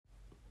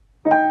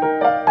You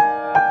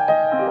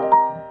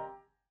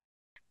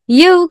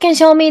can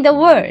show me the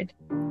world.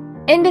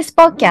 In this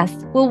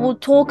podcast, we will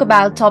talk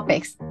about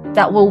topics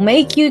that will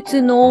make you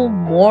to know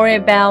more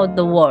about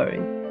the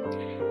world.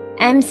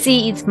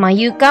 MC is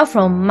Mayuka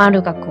from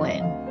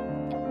Marugakuen.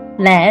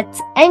 Let's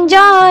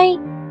enjoy!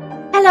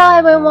 Hello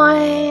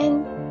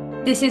everyone!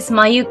 This is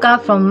Mayuka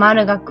from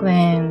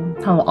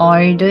Marugakuen. How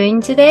are you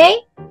doing today?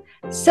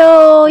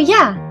 So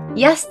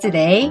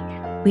yesterday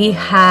we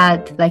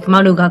had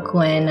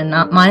Marugakuen and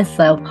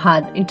myself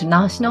had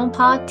international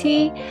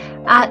party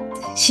at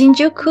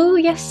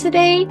Shinjuku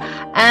yesterday,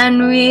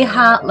 and we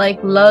had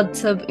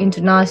lots of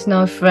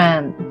international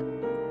friends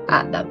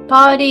at that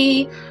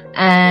party,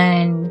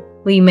 and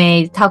we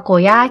made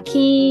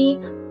takoyaki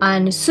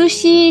and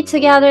sushi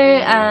together,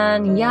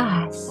 and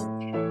yes,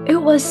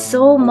 it was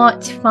so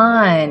much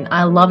fun.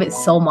 I love it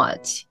so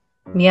much.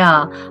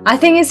 Yeah, I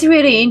think it's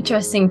really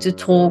interesting to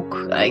talk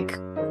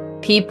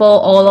people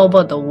all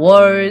over the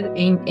world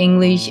in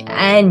English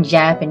and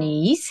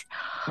Japanese.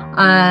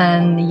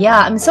 And yeah,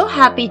 I'm so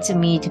happy to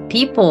meet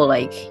people,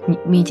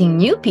 meeting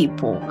new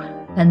people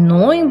and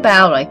knowing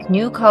about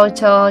new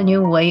culture,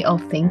 new way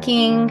of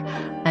thinking,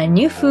 and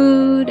new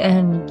food.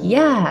 And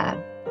yeah,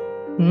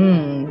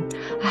 I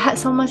had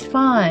so much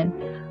fun.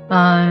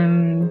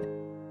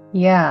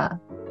 Yeah,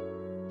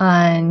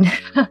 and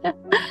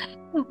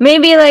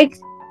maybe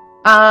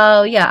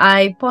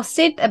I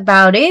posted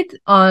about it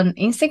on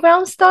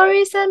Instagram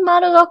stories at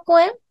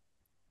Marugakuen.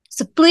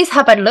 So please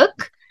have a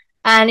look.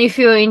 And if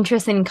you're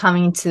interested in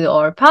coming to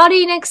our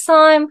party next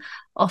time,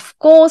 of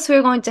course,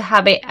 we're going to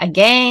have it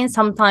again,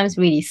 sometimes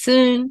really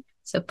soon.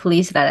 So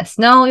please let us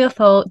know your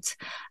thoughts.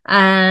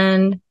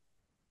 And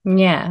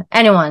yeah,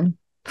 anyone,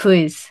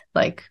 please,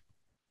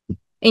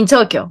 in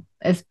Tokyo,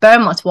 is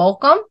very much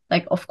welcome.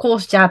 Of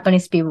course,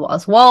 Japanese people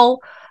as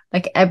well.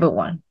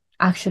 Everyone,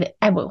 actually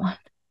everyone.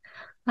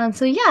 And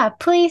so yeah,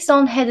 please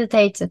don't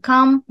hesitate to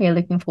come. We're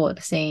looking forward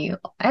to seeing you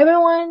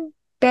everyone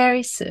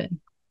very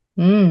soon.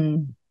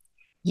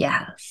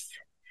 Yes.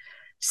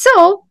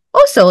 So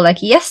also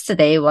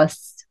yesterday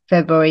was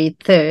February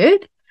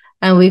 3rd,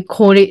 and we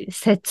call it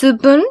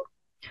Setsubun,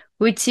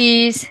 which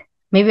is,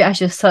 maybe I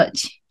should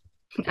search.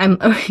 I'm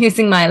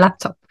using my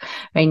laptop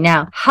right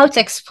now. How to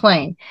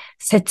explain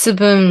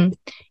Setsubun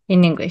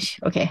in English?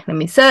 Okay, let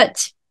me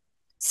search.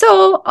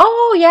 So,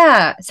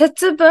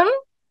 Setsubun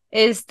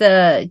is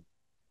the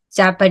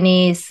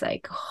Japanese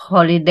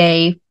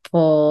holiday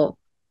for,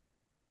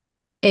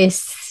 it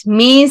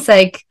means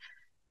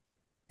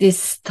this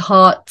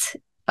start,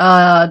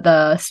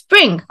 the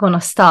spring gonna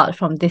start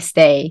from this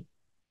day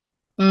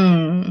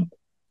in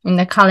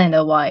the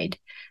calendar wide.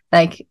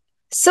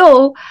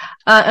 So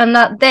on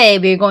that day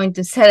we're going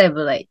to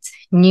celebrate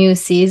new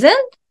season.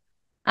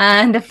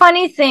 And the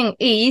funny thing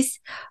is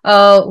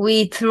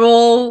we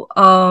throw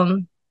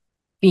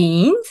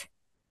beans,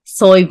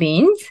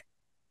 soybeans.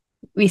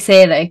 We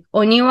say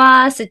oni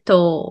wa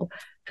seto,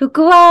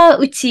 fuku wa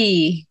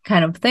uchi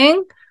kind of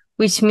thing,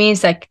 which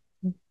means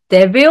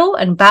devil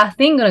and bad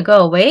thing gonna go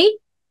away.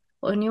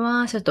 Oni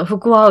wa seto,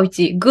 fuku wa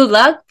uchi, good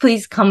luck,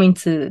 please come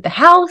into the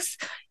house.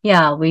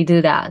 Yeah, we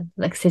do that,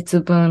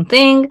 setsubun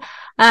thing.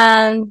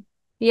 And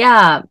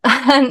yeah,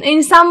 and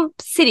in some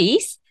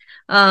cities,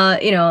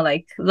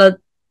 the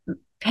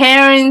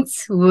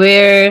parents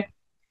wear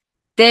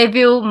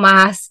devil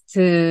mask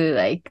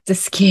to to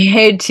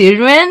scare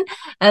children,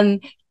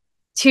 and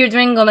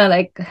children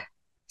gonna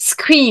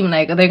scream,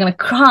 they're gonna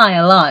cry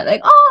a lot,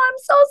 oh, I'm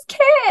so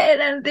scared,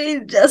 and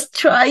they just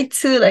try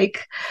to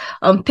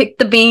pick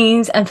the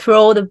beans and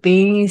throw the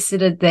beans to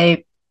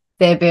the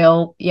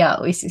devil.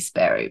 Yeah, which is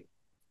very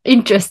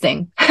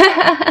interesting.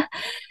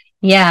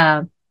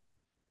 Yeah,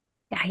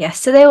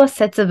 yesterday was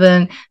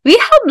Setsubun. We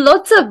have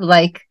lots of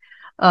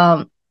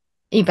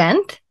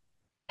event,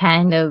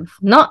 kind of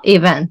not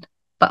event,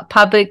 but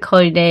public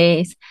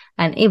holidays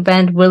and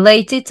event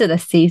related to the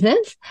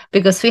seasons,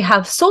 because we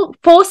have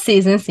 4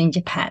 seasons in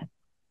Japan.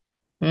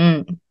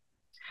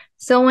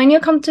 So when you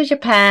come to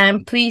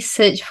Japan, please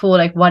search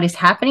for what is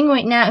happening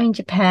right now in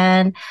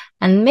Japan,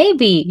 and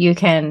maybe you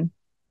can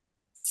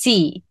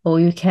see or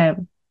you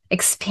can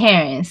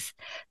experience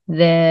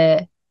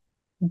the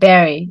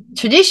very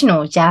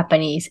traditional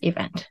Japanese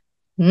event.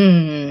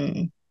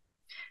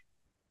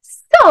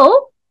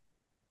 So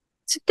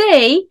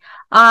today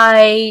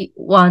I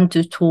want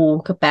to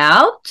talk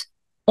about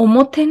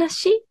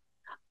omotenashi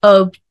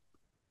of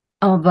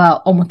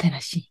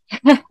omotenashi.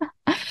 Have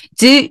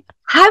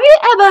you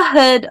ever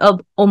heard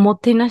of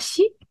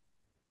omotenashi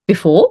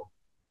before?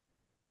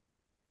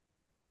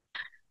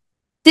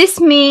 This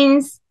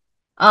means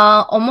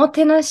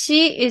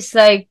omotenashi is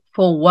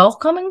for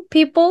welcoming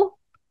people.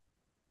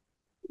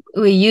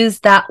 We use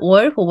that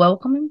word for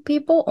welcoming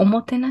people,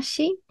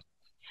 omotenashi.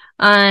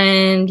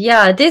 And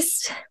yeah,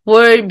 this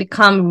word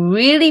become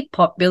really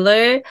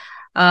popular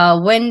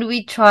when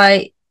we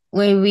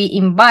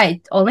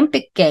invite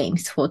Olympic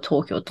Games for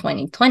Tokyo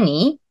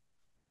 2020.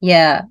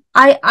 Yeah,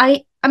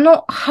 I I'm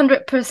not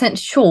 100%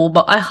 sure,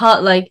 but I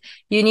heard like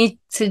you need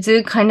to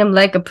do kind of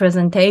like a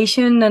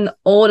presentation and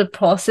all the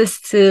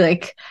process to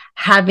like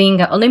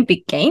having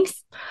Olympic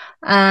Games.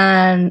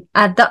 And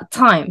at that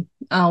time,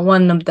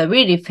 one of the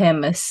really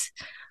famous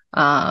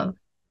uh,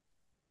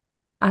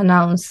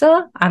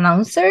 announcer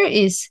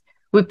is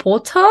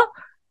reporter.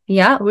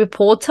 Yeah,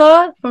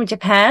 reporter from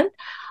Japan.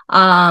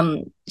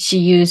 She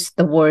used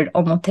the word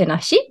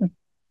omotenashi,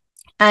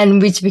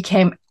 and which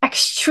became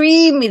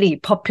extremely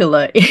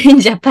popular in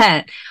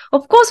Japan.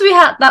 Of course, we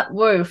had that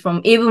word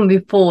from even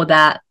before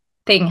that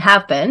thing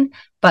happened,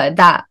 but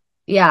that,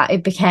 yeah,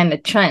 it became a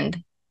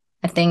trend.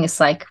 I think it's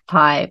like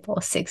 5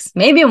 or 6,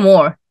 maybe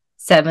more,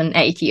 7,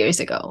 8 years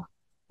ago.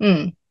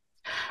 Mm.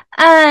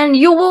 And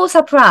you will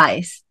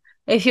surprise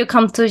if you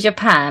come to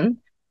Japan,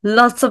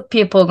 lots of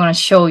people are going to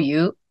show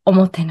you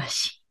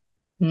omotenashi.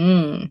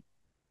 Mm.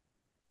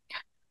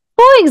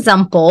 For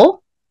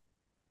example,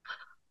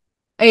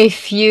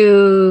 if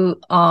you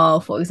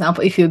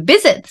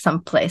visit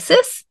some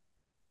places,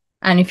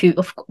 and if you,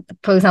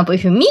 for example,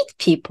 if you meet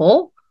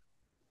people,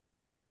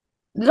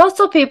 lots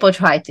of people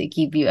try to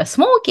give you a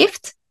small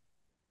gift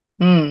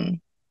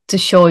to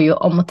show you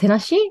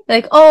omotenashi.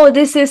 Like, oh,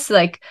 this is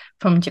like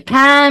from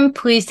Japan.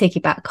 Please take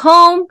it back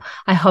home.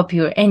 I hope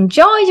you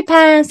enjoy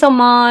Japan so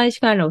much,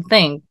 kind of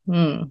thing.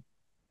 And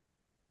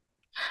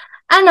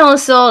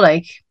also,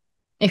 like,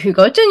 if you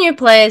go to new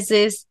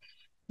places,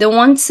 they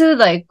want to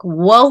like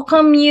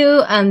welcome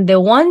you and they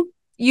want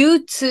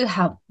you to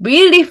have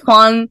really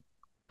fun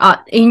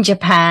in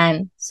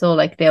Japan. So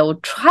like they will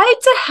try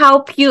to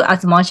help you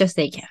as much as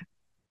they can.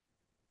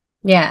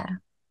 Yeah.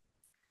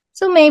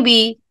 So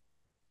maybe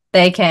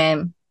they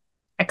can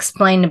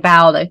explain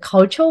about the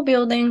cultural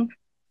building.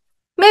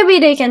 Maybe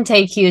they can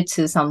take you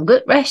to some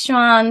good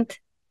restaurant,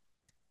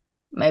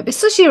 maybe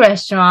sushi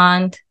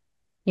restaurant.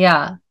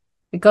 Yeah.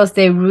 Because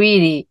they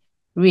really,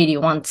 really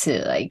want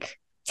to like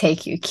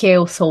take you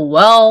care so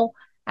well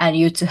and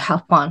you to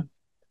have fun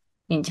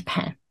in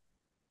Japan.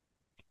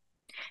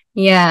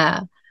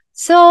 Yeah.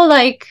 So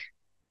like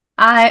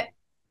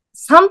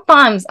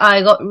sometimes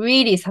I got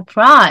really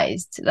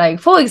surprised.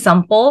 Like for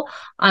example,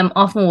 I'm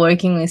often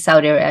working in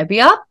Saudi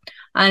Arabia,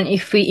 and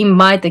if we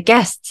invite the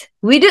guests,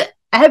 we do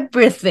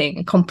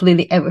everything,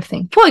 completely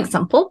everything. For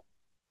example,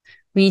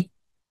 we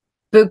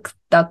book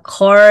the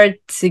car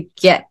to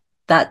get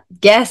that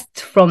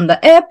guest from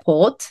the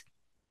airport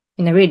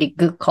in a really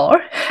good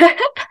car.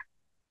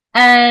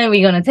 And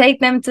we're gonna take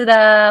them to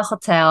the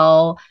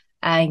hotel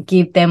and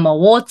give them a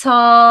water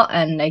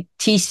and like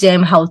teach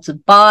them how to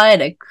buy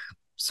like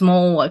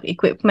small like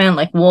equipment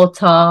like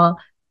water,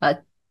 a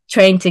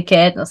train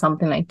ticket or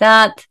something like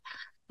that.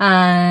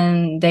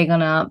 And they're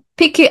gonna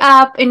pick you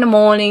up in the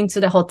morning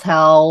to the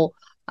hotel,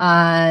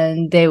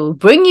 and they will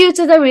bring you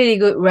to the really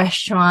good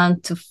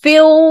restaurant to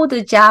feel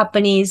the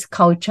Japanese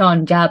culture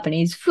and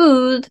Japanese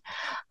food.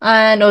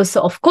 And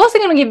also, of course,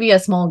 they're gonna give you a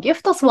small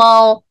gift as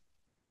well.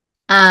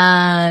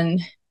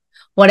 And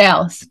what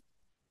else?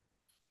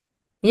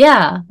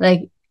 Yeah,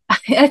 like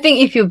I think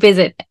if you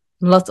visit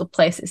lots of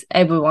places,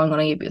 everyone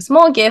gonna give you a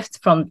small gift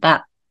from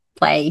that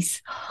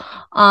place.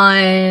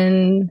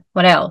 And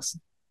what else?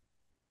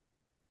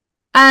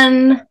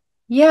 And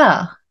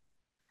yeah,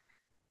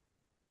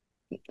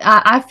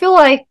 I feel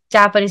like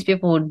Japanese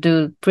people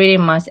do pretty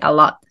much a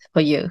lot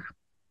for you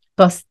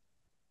because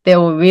they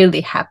were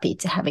really happy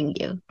to having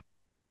you.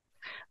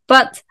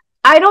 But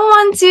I don't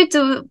want you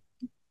to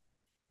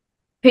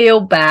feel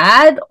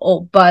bad,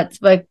 but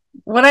like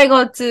when I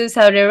go to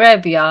Saudi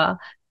Arabia,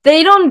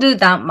 they don't do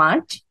that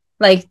much.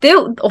 Like they,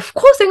 of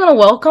course, they're gonna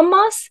welcome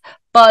us,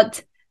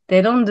 but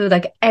they don't do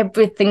like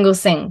every single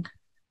thing.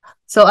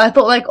 So I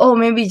thought like, oh,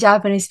 maybe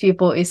Japanese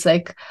people is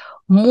like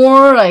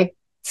more like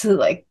to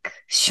like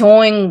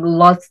showing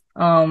lots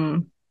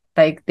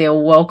like their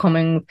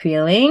welcoming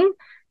feeling,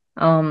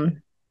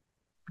 um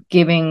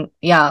giving,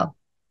 yeah,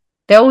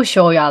 they will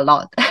show you a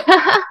lot.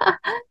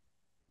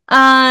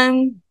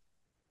 And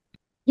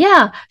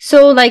yeah,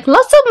 so like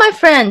lots of my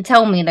friends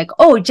tell me like,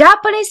 oh,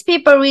 Japanese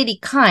people are really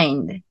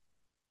kind.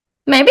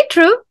 Maybe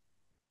true,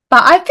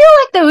 but I feel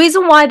like the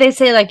reason why they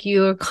say like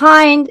you're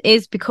kind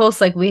is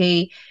because like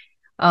we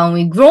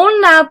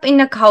grown up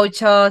in a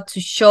culture to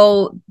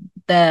show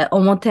the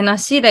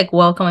omotenashi, like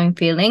welcoming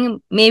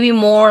feeling, maybe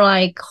more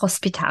like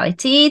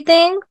hospitality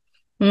thing.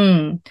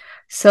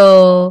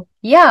 So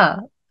yeah,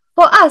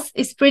 for us,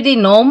 it's pretty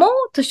normal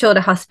to show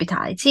the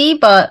hospitality,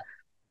 but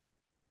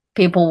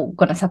people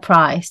gonna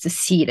surprise to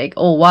see like,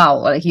 oh wow,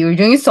 like you're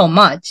doing so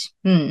much.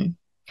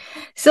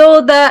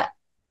 So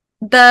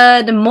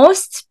the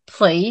most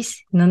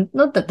place,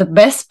 not the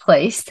best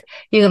place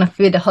you're gonna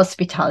feel the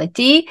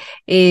hospitality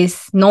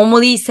is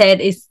normally said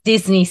is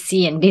Disney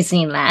Sea and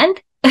Disneyland.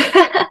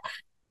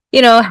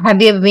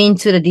 Have you ever been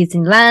to the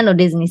Disneyland or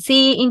Disney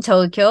Sea in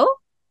Tokyo?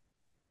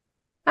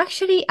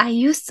 Actually, I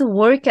used to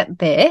work at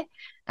there,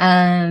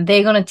 and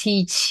they're gonna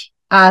teach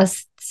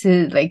us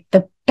to like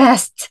the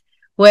best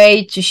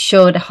way to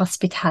show the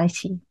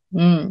hospitality.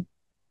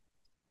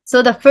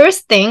 So the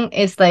first thing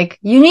is like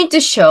you need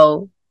to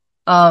show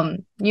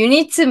you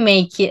need to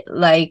make it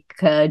like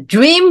a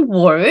dream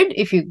word.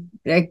 If you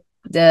like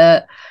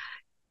the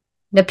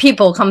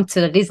people come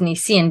to the Disney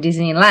Sea and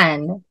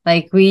Disneyland,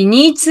 like we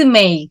need to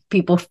make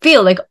people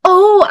feel like,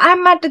 oh,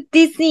 I'm at the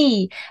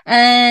Disney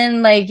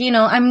and like,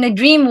 I'm in a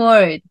dream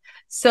world.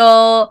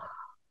 So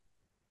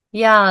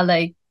yeah,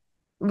 like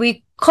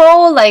we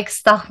call like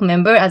staff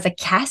member as a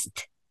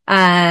cast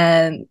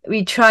and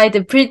we try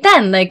to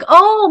pretend like,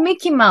 oh,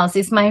 Mickey Mouse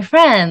is my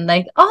friend.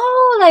 Like,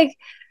 oh, like,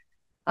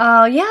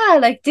 yeah,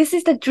 like this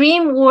is the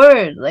dream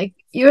world. Like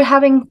you're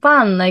having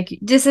fun. Like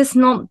this is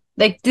not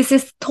like this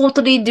is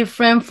totally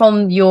different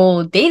from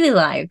your daily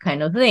life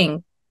kind of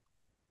thing.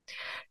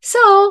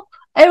 So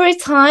every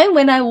time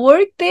when I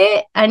work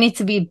there, I need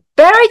to be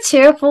very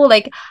cheerful,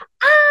 like,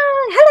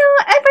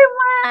 hello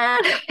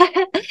everyone.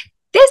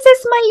 This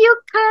is my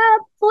yuka.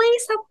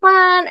 Please have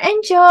fun,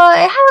 enjoy,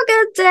 have a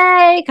good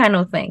day, kind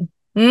of thing.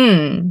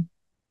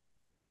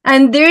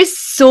 And they're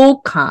so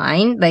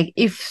kind. Like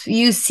if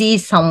you see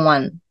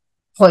someone,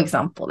 for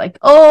example, like,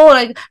 oh,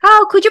 like,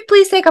 oh, could you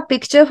please take a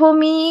picture for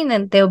me?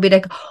 And they'll be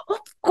like, of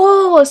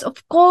course.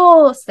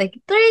 Like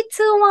 3,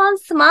 2, 1,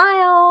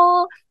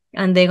 smile.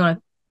 And they're gonna,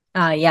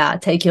 yeah,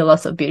 take you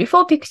lots of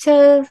beautiful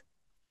pictures.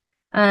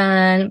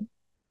 And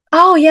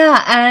oh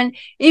yeah, and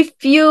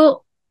if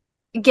you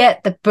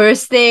get the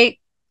birthday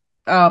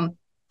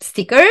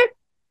sticker,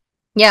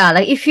 yeah,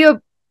 like if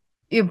your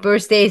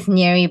birthday is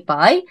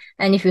nearby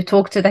and if you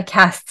talk to the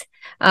cast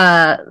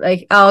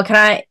like, oh,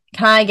 can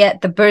I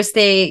get the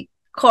birthday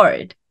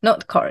card,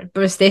 not card,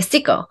 birthday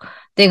sticker,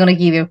 they're gonna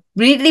give you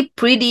really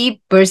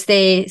pretty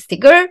birthday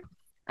sticker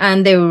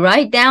and they will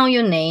write down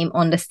your name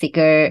on the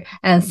sticker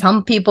and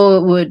some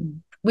people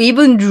would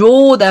even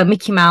draw the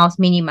Mickey Mouse,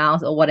 Minnie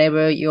Mouse or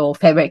whatever your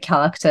favorite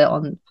character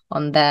on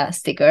the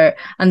sticker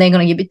and they're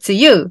gonna give it to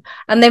you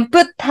and then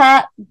put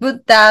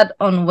that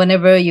on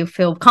whenever you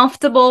feel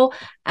comfortable.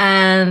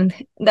 And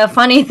the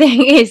funny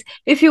thing is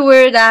if you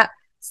wear that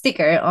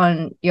sticker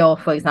on your,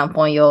 for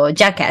example, on your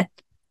jacket,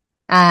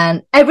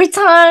 and every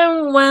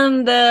time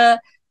when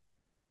the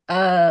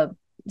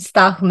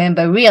staff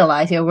member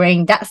realize you're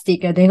wearing that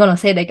sticker, they're gonna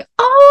say like,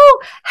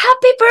 oh,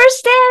 happy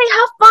birthday,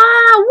 have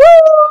fun,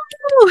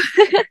 woo.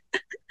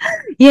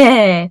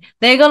 Yeah,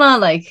 they're gonna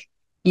like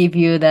give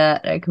you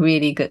that like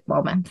really good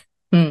moment.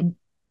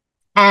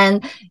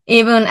 And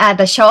even at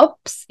the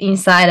shops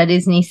inside a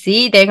Disney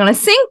Sea, they're gonna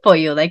sing for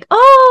you, like,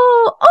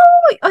 oh,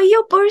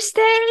 your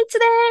birthday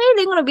today.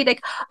 They're gonna be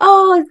like,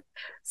 oh,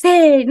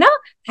 say no,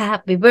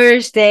 happy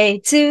birthday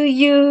to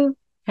you,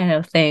 kind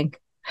of thing.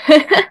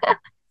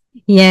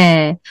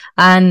 Yeah,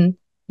 and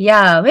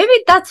yeah,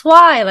 maybe that's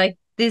why like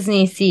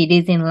Disney Sea,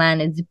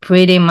 Disneyland is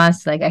pretty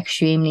much like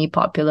extremely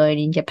popular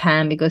in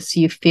Japan because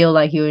you feel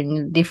like you're in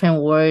a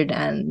different world,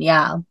 and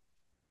yeah,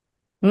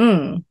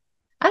 and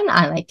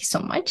I like it so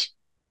much.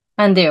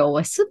 And they're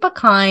always super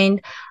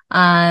kind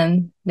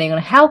and they're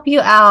gonna help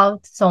you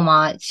out so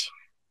much.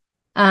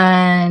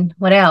 And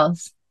what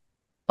else?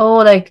 Oh,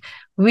 like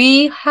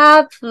we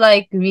have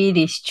like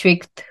really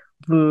strict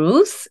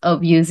rules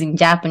of using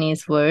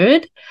Japanese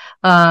word.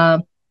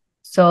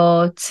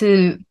 So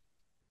to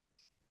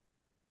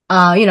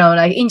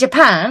like in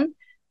Japan,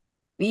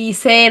 we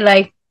say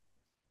like,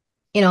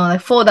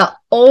 like for the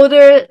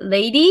older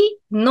lady,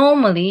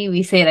 normally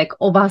we say like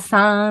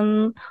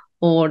obasan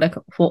or like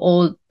for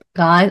old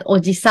guys,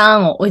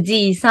 oji-san or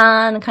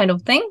oji-san kind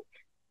of thing.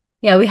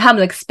 Yeah, we have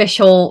like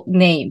special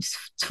names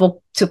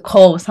to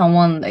call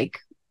someone like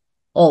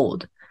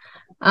old.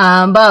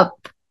 But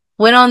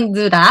we don't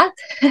do that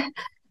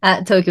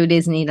at Tokyo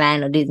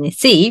Disneyland or Disney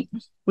Sea.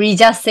 We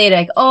just say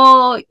like,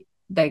 oh,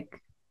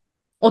 like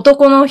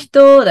男の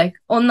人, like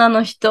女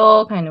の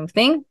人 kind of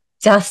thing.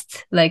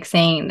 Just like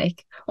saying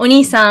like お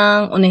兄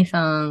さん、お姉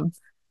さん,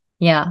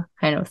 yeah,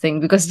 kind of thing.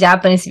 Because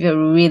Japanese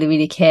people really,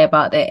 really care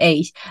about their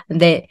age. And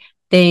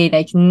they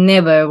like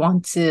never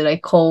want to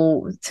like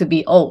call to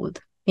be old.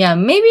 Yeah,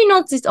 maybe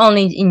not just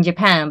only in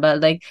Japan,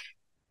 but like,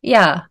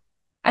 yeah,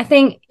 I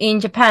think in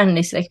Japan,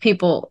 it's like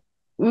people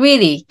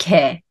really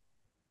care.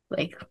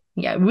 Like,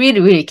 yeah, really,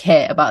 really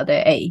care about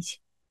their age.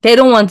 They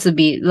don't want to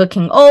be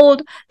looking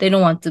old. They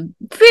don't want to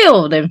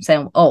feel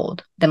themselves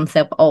old.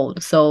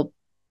 So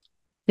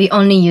we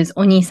only use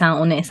oni-san,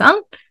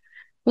 one-san,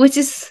 which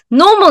is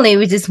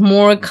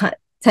more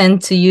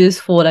tend to use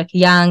for like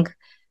young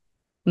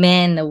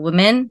men or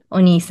women,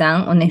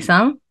 oni-san,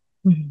 one-san.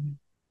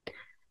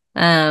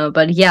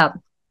 But yeah,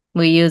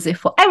 we use it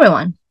for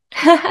everyone.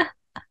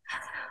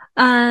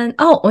 And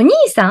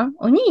oni-san,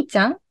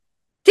 oni-chan.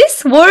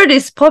 This word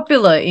is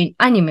popular in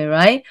anime,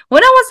 right?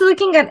 When I was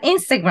looking at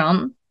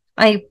Instagram,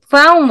 I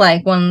found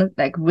like one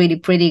like really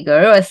pretty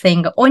girl was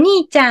saying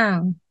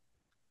oni-chan.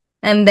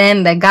 And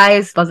then the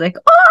guys was like,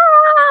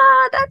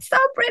 oh, that's so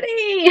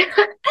pretty.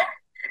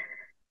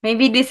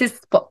 Maybe this is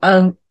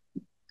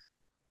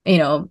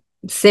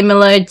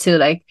similar to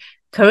like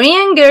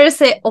Korean girls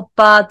say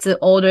oppa to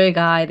older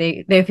guy.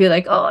 They feel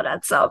like, oh,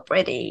 that's so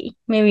pretty.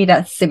 Maybe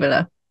that's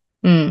similar.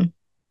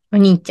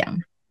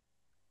 Oni-chan.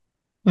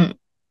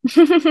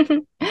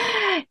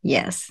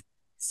 Yes.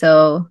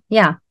 So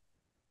yeah.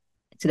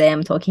 today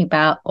I'm talking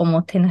about お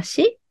もてな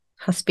し,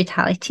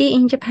 hospitality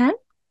in Japan.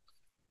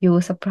 You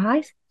will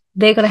surprise.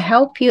 They're going to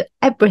help you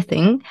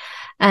everything.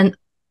 And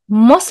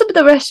most of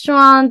the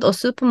restaurant or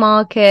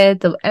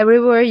supermarket or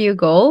everywhere you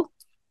go,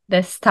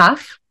 the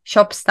staff,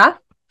 shop staff,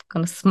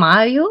 going to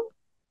smile you.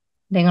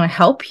 They're going to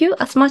help you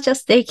as much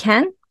as they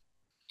can.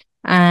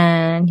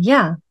 And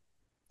yeah,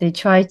 they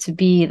try to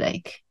be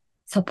like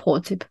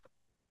supportive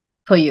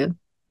for you.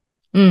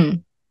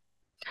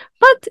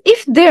 But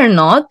if they're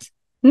not,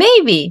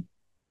 maybe,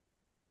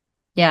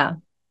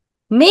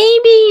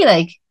 maybe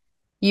like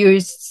you're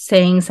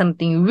saying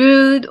something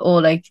rude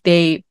or like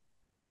they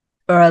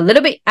are a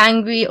little bit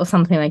angry or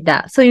something like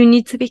that. So you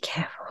need to be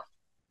careful.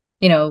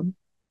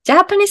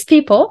 Japanese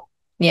people,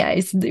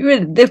 it's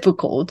really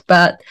difficult,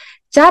 but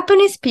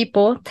Japanese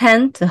people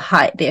tend to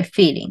hide their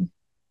feeling.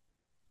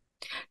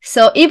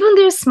 So even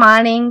they're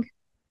smiling,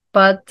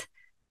 but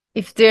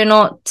if they're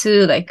not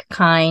too like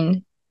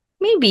kind,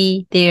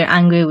 maybe they're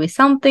angry with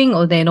something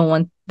or they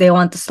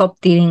want to stop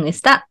dealing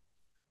with that.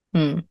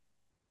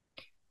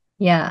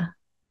 Yeah.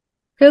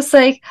 Feels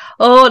like,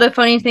 the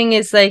funny thing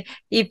is like,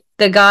 if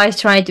the guys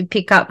try to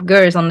pick up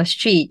girls on the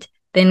street,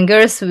 then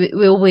girls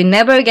will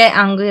never get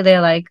angry.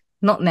 They're like,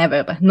 not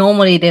never, but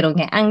normally they don't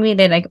get angry.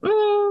 They're like,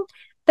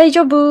 大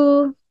丈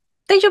夫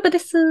で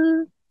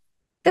す.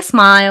 They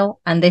smile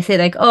and they say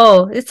like,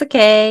 oh, it's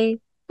okay.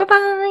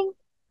 Bye-bye.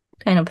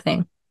 Kind of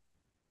thing.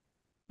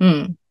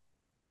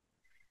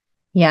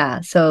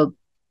 Yeah, so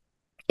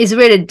it's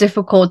really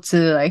difficult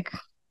to like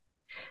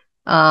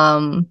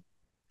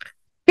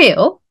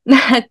feel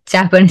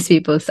Japanese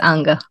people's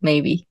anger,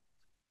 maybe.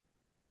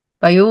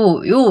 But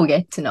you'll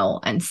get to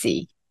know and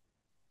see.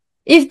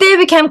 If they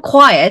become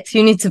quiet,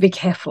 you need to be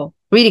careful.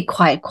 Really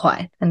quiet,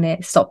 and they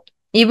stop.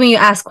 Even you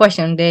ask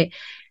question,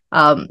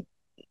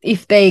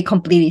 if they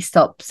completely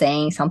stop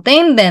saying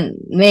something, then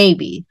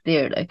maybe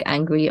they're like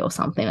angry or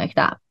something like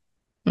that.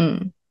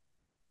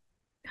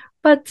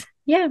 But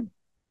yeah,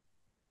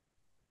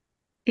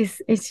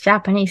 it's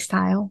Japanese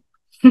style.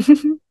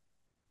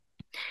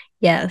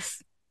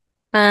 Yes.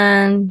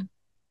 And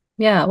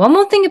yeah, one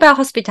more thing about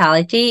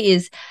hospitality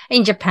is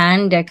in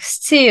Japan, there's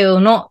still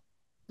not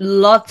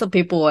lots of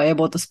people are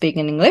able to speak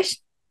in English.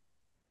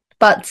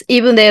 But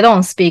even they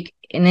don't speak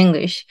in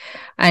English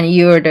and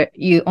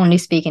you only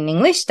speak in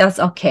English, that's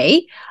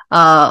okay.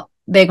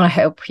 They're gonna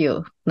help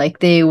you. Like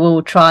they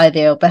will try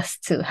their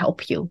best to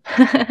help you.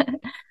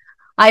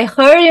 I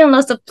heard in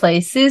lots of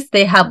places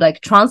they have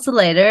like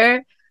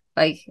translator.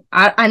 Like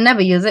I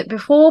never use it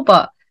before,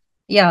 but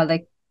yeah,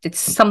 like it's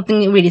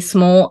something really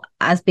small,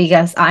 as big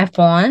as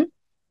iPhone,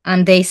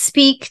 and they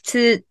speak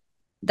to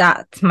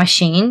that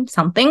machine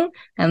something,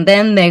 and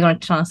then they're going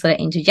to translate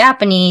it into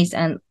Japanese,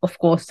 and of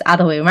course the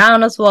other way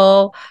around as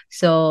well.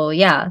 So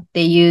yeah,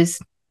 they use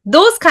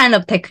those kind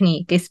of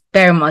technique is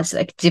very much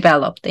like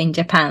developed in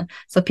Japan.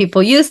 So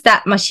people use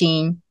that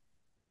machine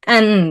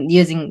and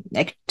using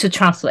like to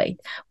translate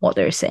what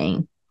they're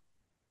saying.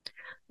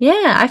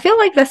 Yeah, I feel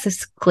like that's a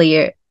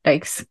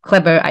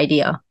clever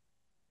idea.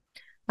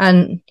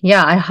 And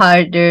yeah, I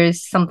heard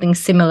there's something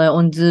similar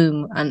on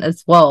Zoom and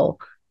as well,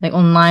 like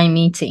online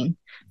meeting.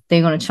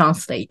 They're going to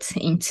translate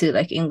into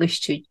like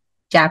English to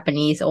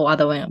Japanese or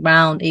other way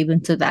around,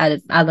 even to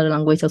the other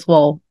language as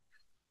well.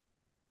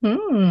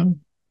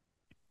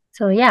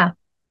 So yeah.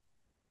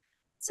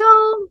 So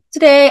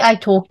today I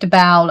talked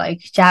about like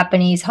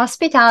Japanese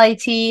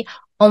hospitality.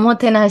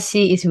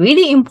 Omotenashi is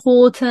really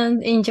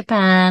important in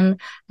Japan.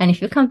 And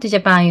if you come to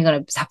Japan, you're going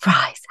to be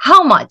surprised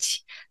how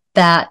much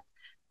that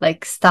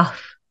like shop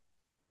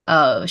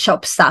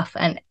staff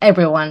and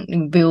everyone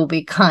will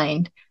be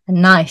kind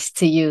and nice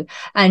to you.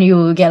 And you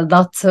will get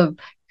lots of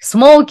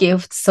small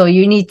gifts. So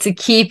you need to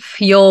keep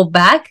your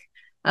bag.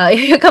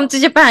 If you come to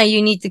Japan,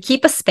 you need to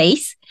keep a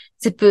space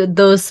to put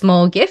those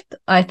small gifts.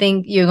 I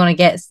think you're going to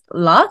get a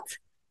lot.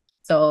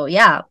 So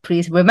yeah,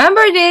 please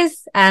remember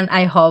this. And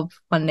I hope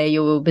one day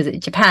you will visit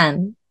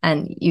Japan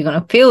and you're going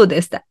to feel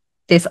this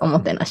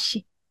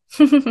omotenashi.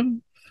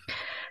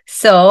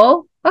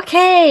 So,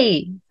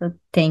 okay. So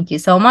thank you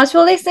so much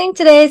for listening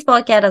to today's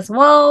podcast as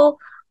well.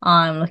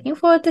 I'm looking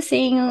forward to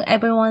seeing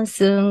everyone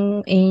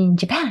soon in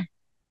Japan.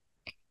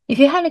 If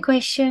you have any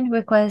question,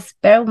 request,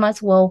 very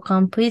much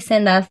welcome. Please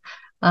send us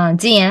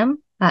DM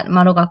at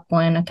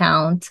Marogakkoen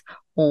account,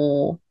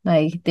 or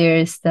like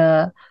there's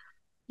I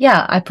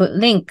put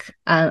link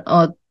at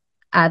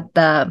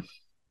the,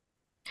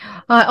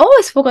 I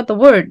always forgot the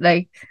word,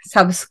 like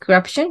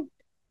subscription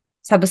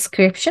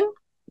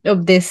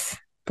of this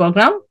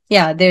program.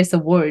 Yeah, there's a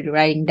word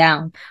writing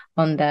down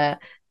on the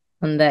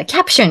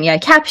caption. Yeah,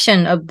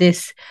 caption of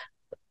this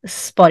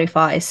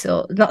Spotify.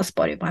 So not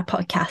Spotify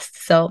podcast.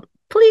 So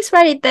please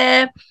write it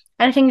there.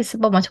 I think it's so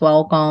much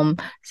welcome.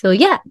 So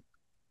yeah,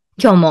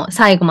 今日も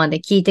最後まで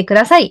聞いてく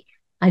ださい。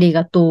あり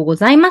がとうご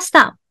ざいまし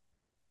た。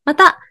ま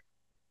た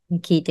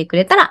聞いてく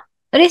れたら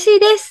嬉しい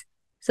です。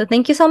So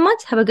thank you so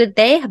much. Have a good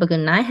day. Have a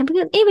good night. Have a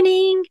good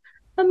evening.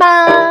 Bye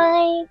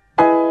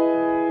bye.